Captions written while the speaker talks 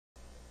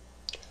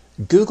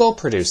Google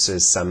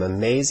produces some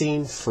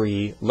amazing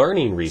free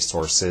learning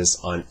resources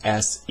on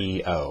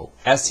SEO.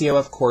 SEO,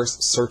 of course,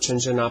 search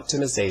engine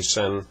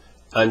optimization,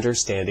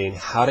 understanding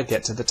how to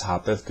get to the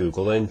top of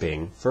Google and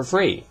Bing for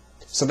free.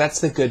 So that's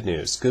the good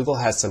news. Google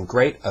has some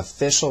great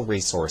official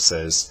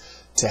resources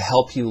to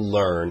help you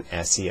learn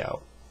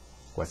SEO.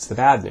 What's the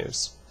bad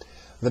news?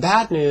 The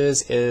bad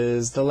news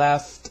is the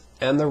left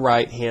and the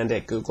right hand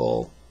at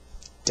Google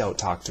don't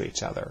talk to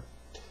each other.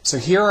 So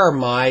here are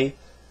my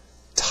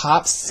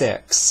top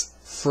 6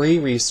 free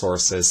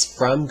resources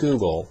from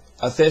Google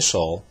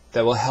official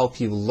that will help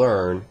you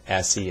learn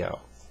SEO.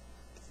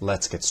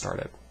 Let's get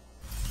started.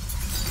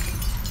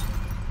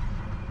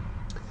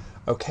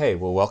 Okay,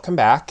 well, welcome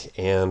back,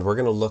 and we're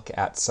going to look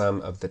at some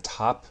of the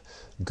top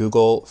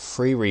Google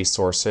free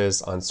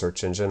resources on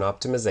search engine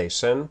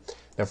optimization.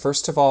 Now,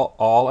 first of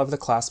all of the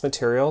class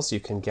materials you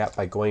can get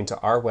by going to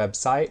our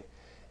website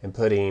and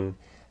putting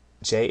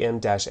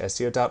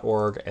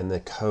jm-seo.org, and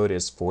the code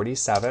is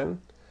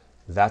 47.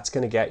 That's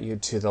going to get you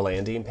to the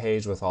landing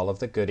page with all of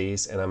the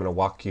goodies, and I'm going to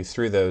walk you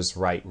through those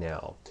right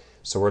now.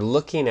 So we're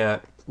looking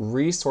at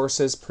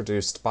resources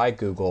produced by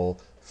Google,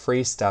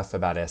 free stuff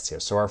about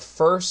SEO. So our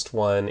first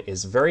one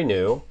is very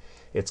new.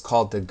 It's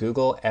called the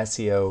Google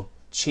SEO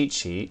Cheat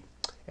Sheet,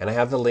 and I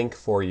have the link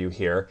for you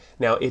here.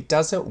 Now, it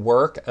doesn't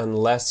work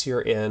unless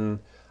you're in,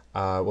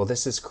 well,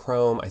 this is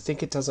Chrome. I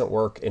think it doesn't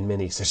work in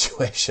many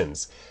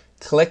situations.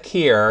 Click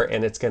here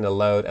and it's going to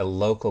load a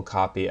local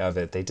copy of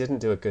it. They didn't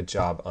do a good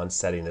job on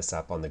setting this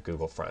up on the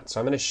Google front. So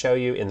I'm going to show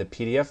you in the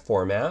PDF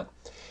format.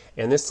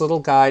 And this little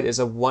guide is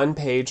a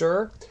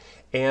one-pager.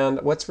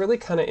 And what's really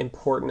kind of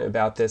important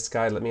about this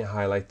guide, let me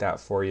highlight that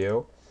for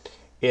you,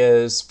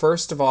 is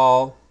first of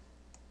all,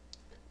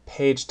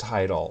 page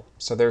title.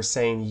 So they're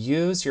saying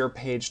use your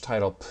page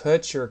title.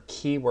 Put your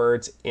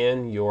keywords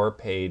in your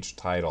page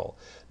title.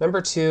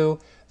 Number 2,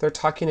 they're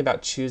talking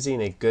about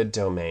choosing a good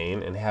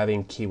domain and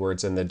having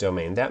keywords in the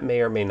domain. That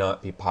may or may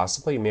not be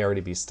possible. You may already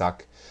be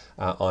stuck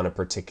on a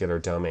particular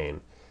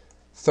domain.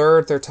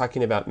 Third, they're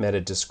talking about meta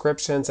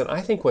descriptions, and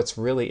I think what's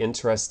really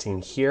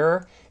interesting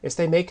here is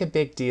they make a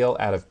big deal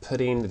out of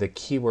putting the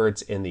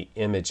keywords in the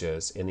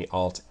images in the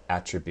alt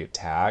attribute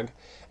tag.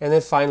 And then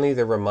finally,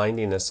 they're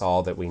reminding us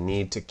all that we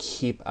need to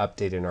keep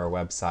updating our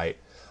website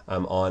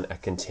on a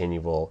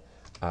continual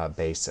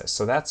basis.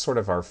 So that's sort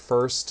of our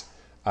first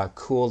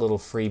cool little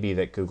freebie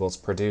that Google's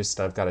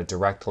produced. I've got a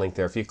direct link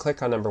there. If you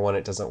click on number 1,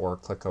 it doesn't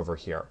work, click over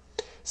here.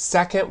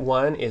 Second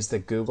one is the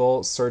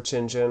Google Search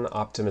Engine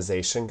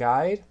Optimization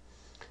Guide.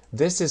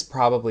 This is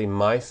probably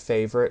my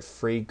favorite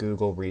free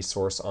Google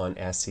resource on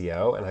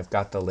SEO, and I've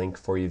got the link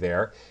for you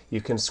there. You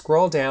can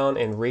scroll down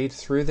and read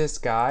through this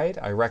guide.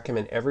 I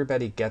recommend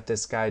everybody get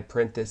this guide,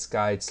 print this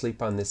guide,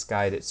 sleep on this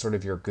guide. It's sort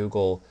of your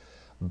Google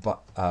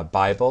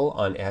Bible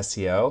on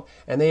SEO.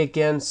 And they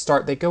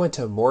go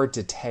into more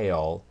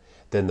detail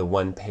than the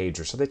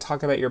one-pager. So they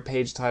talk about your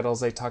page titles,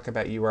 they talk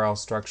about URL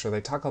structure,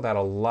 they talk about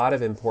a lot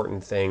of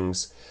important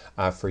things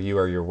for you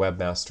or your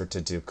webmaster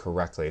to do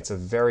correctly. It's a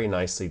very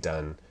nicely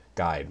done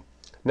guide.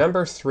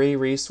 Number 3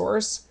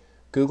 resource,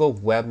 Google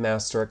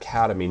Webmaster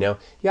Academy. Now,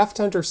 you have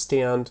to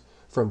understand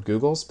from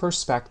Google's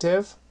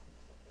perspective,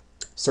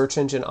 search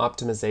engine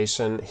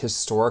optimization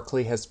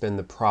historically has been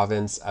the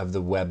province of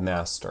the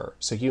webmaster.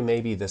 So you may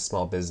be the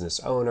small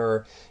business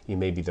owner, you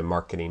may be the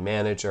marketing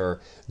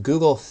manager.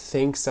 Google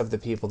thinks of the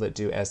people that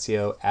do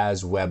SEO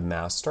as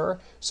webmaster.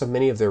 So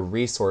many of their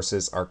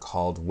resources are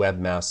called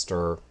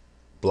webmaster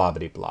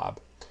blobbity-blob.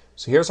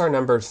 So here's our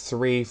number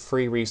 3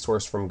 free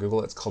resource from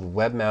Google. It's called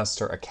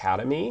Webmaster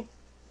Academy.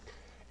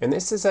 And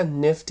this is a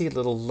nifty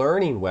little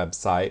learning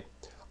website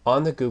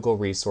on the Google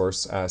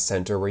Resource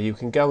Center where you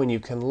can go and you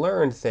can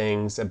learn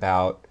things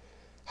about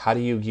how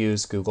do you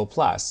use Google+.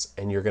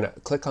 And you're going to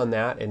click on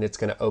that and it's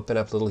going to open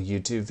up little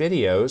YouTube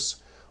videos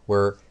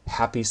where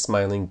happy,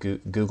 smiling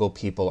Google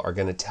people are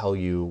going to tell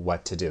you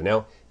what to do.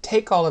 Now,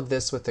 take all of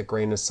this with a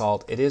grain of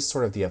salt. It is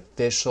sort of the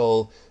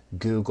official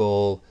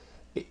Google.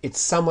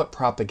 It's somewhat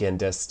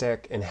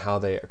propagandistic in how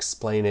they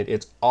explain it.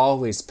 It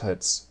always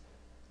puts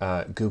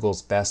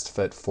Google's best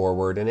foot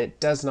forward, and it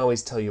doesn't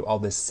always tell you all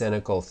the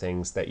cynical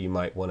things that you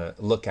might want to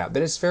look at.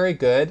 But it's very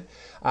good.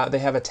 They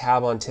have a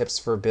tab on tips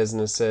for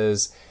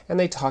businesses, and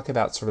they talk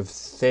about sort of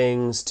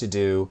things to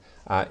do,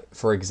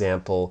 for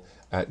example,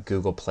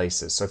 Google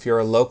Places. So if you're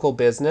a local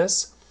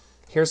business,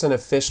 here's an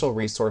official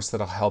resource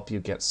that'll help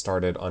you get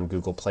started on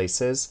Google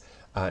Places,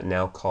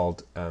 now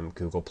called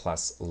Google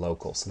Plus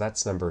Local. So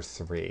that's number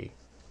 3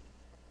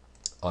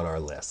 on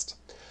our list.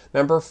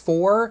 Number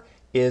 4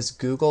 is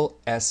Google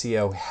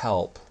SEO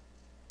Help.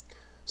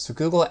 So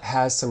Google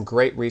has some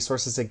great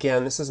resources.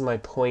 Again, this is my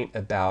point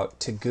about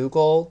to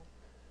Google,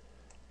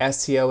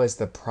 SEO is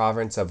the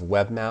province of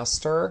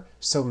Webmaster.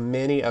 So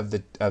many of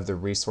the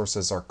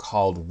resources are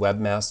called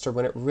Webmaster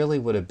when it really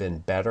would have been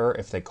better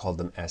if they called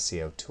them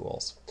SEO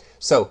tools.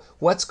 So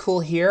what's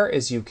cool here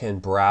is you can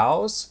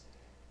browse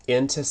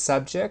into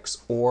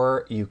subjects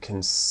or you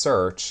can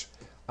search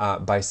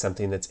by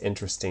something that's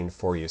interesting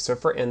for you. So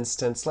for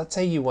instance, let's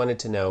say you wanted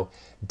to know,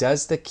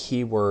 does the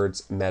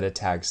keywords meta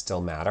tag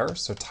still matter?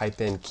 So type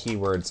in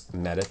keywords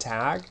meta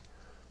tag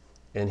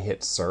and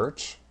hit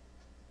search.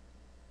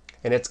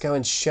 And it's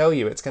going to show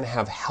you, it's going to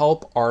have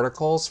help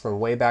articles from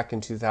way back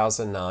in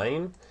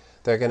 2009.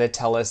 They're going to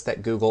tell us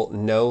that Google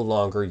no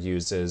longer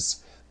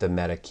uses the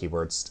meta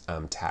keywords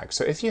tag.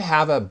 So if you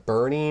have a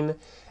burning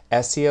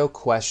SEO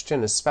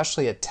question,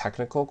 especially a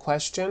technical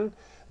question,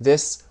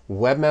 this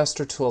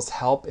Webmaster Tools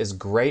Help is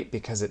great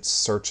because it's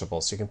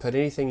searchable. So you can put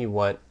anything you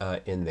want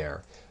in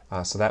there.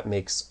 So that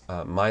makes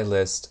my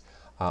list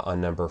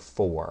on number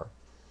 4.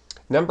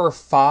 Number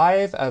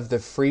 5 of the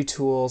free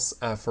tools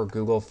for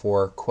Google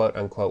for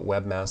quote-unquote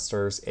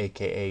webmasters,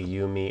 aka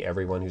you, me,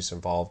 everyone who's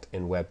involved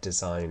in web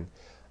design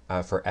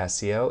for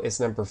SEO, is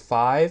number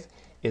 5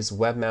 is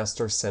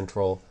Webmaster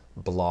Central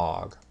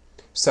Blog.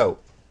 So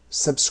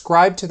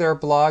subscribe to their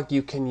blog.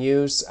 You can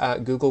use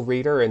Google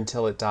Reader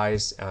until it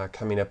dies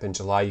coming up in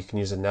July. You can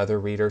use another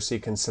reader. So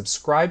you can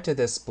subscribe to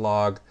this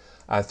blog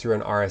through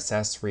an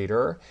RSS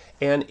reader.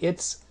 And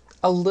it's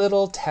a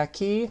little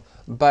techy,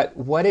 but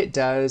what it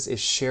does is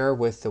share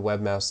with the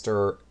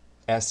Webmaster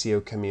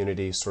SEO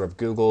community sort of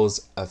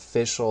Google's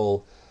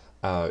official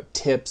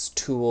tips,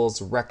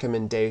 tools,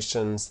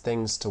 recommendations,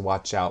 things to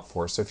watch out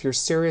for. So if you're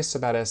serious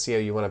about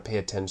SEO, you want to pay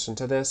attention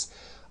to this.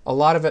 A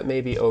lot of it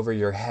may be over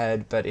your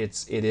head, but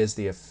it is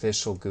the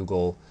official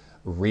Google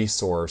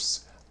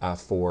resource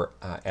for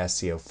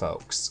SEO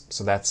folks.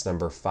 So that's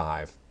number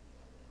 5.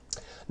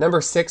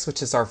 Number 6,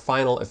 which is our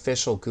final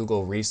official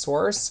Google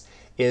resource,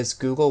 is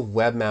Google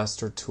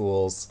Webmaster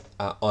Tools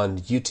on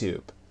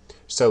YouTube.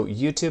 So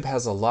YouTube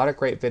has a lot of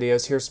great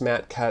videos. Here's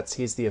Matt Cutts.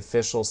 He's the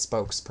official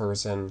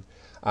spokesperson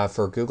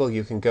for Google.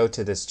 You can go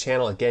to this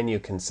channel. Again, you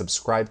can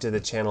subscribe to the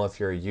channel if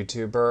you're a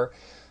YouTuber.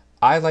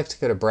 I like to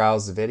go to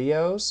Browse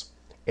Videos.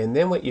 And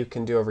then what you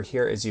can do over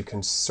here is you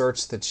can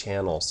search the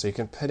channel. So you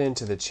can put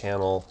into the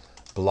channel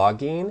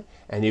blogging,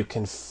 and you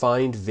can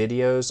find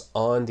videos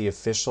on the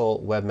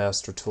official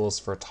Webmaster Tools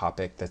for a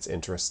topic that's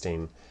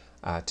interesting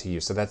to you.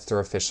 So that's their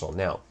official.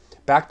 Now,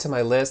 back to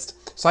my list.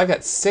 So I've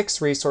got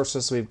 6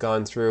 resources we've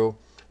gone through.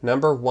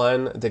 Number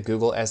 1, the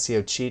Google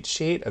SEO cheat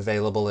sheet,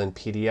 available in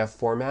PDF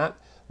format.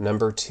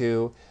 Number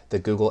 2, the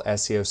Google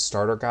SEO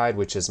Starter Guide,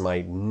 which is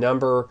my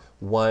number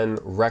 1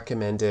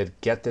 recommended,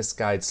 get this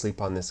guide,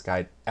 sleep on this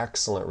guide,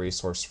 excellent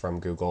resource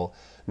from Google.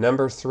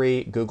 Number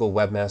 3, Google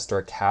Webmaster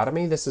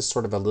Academy. This is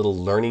sort of a little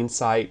learning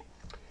site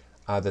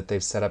that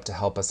they've set up to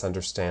help us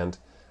understand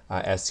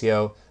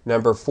SEO.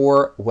 Number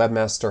 4,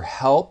 Webmaster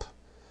Help.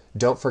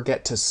 Don't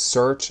forget to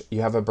search.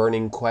 You have a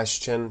burning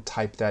question,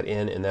 type that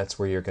in, and that's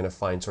where you're going to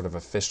find sort of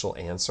official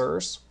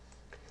answers.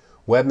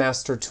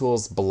 Webmaster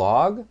Tools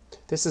Blog.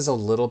 This is a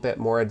little bit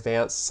more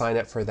advanced. Sign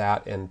up for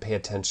that and pay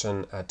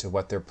attention to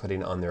what they're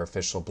putting on their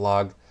official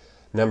blog.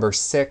 Number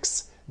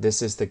 6,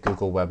 this is the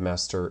Google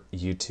Webmaster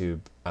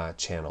YouTube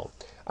channel.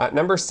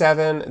 Number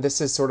 7,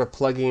 this is sort of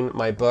plugging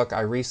my book.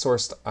 I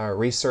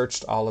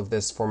researched all of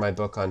this for my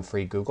book on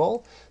free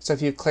Google. So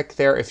if you click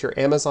there, if you're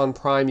Amazon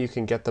Prime, you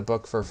can get the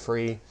book for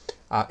free.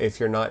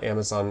 If you're not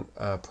Amazon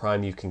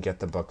Prime, you can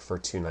get the book for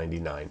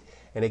 $2.99.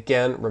 And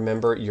again,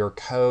 remember, your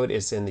code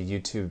is in the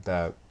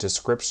YouTube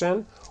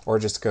description, or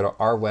just go to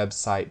our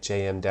website,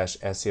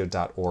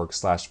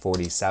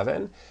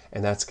 jm-seo.org/47,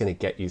 and that's going to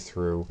get you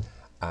through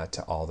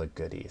to all the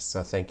goodies.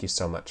 So thank you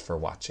so much for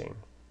watching.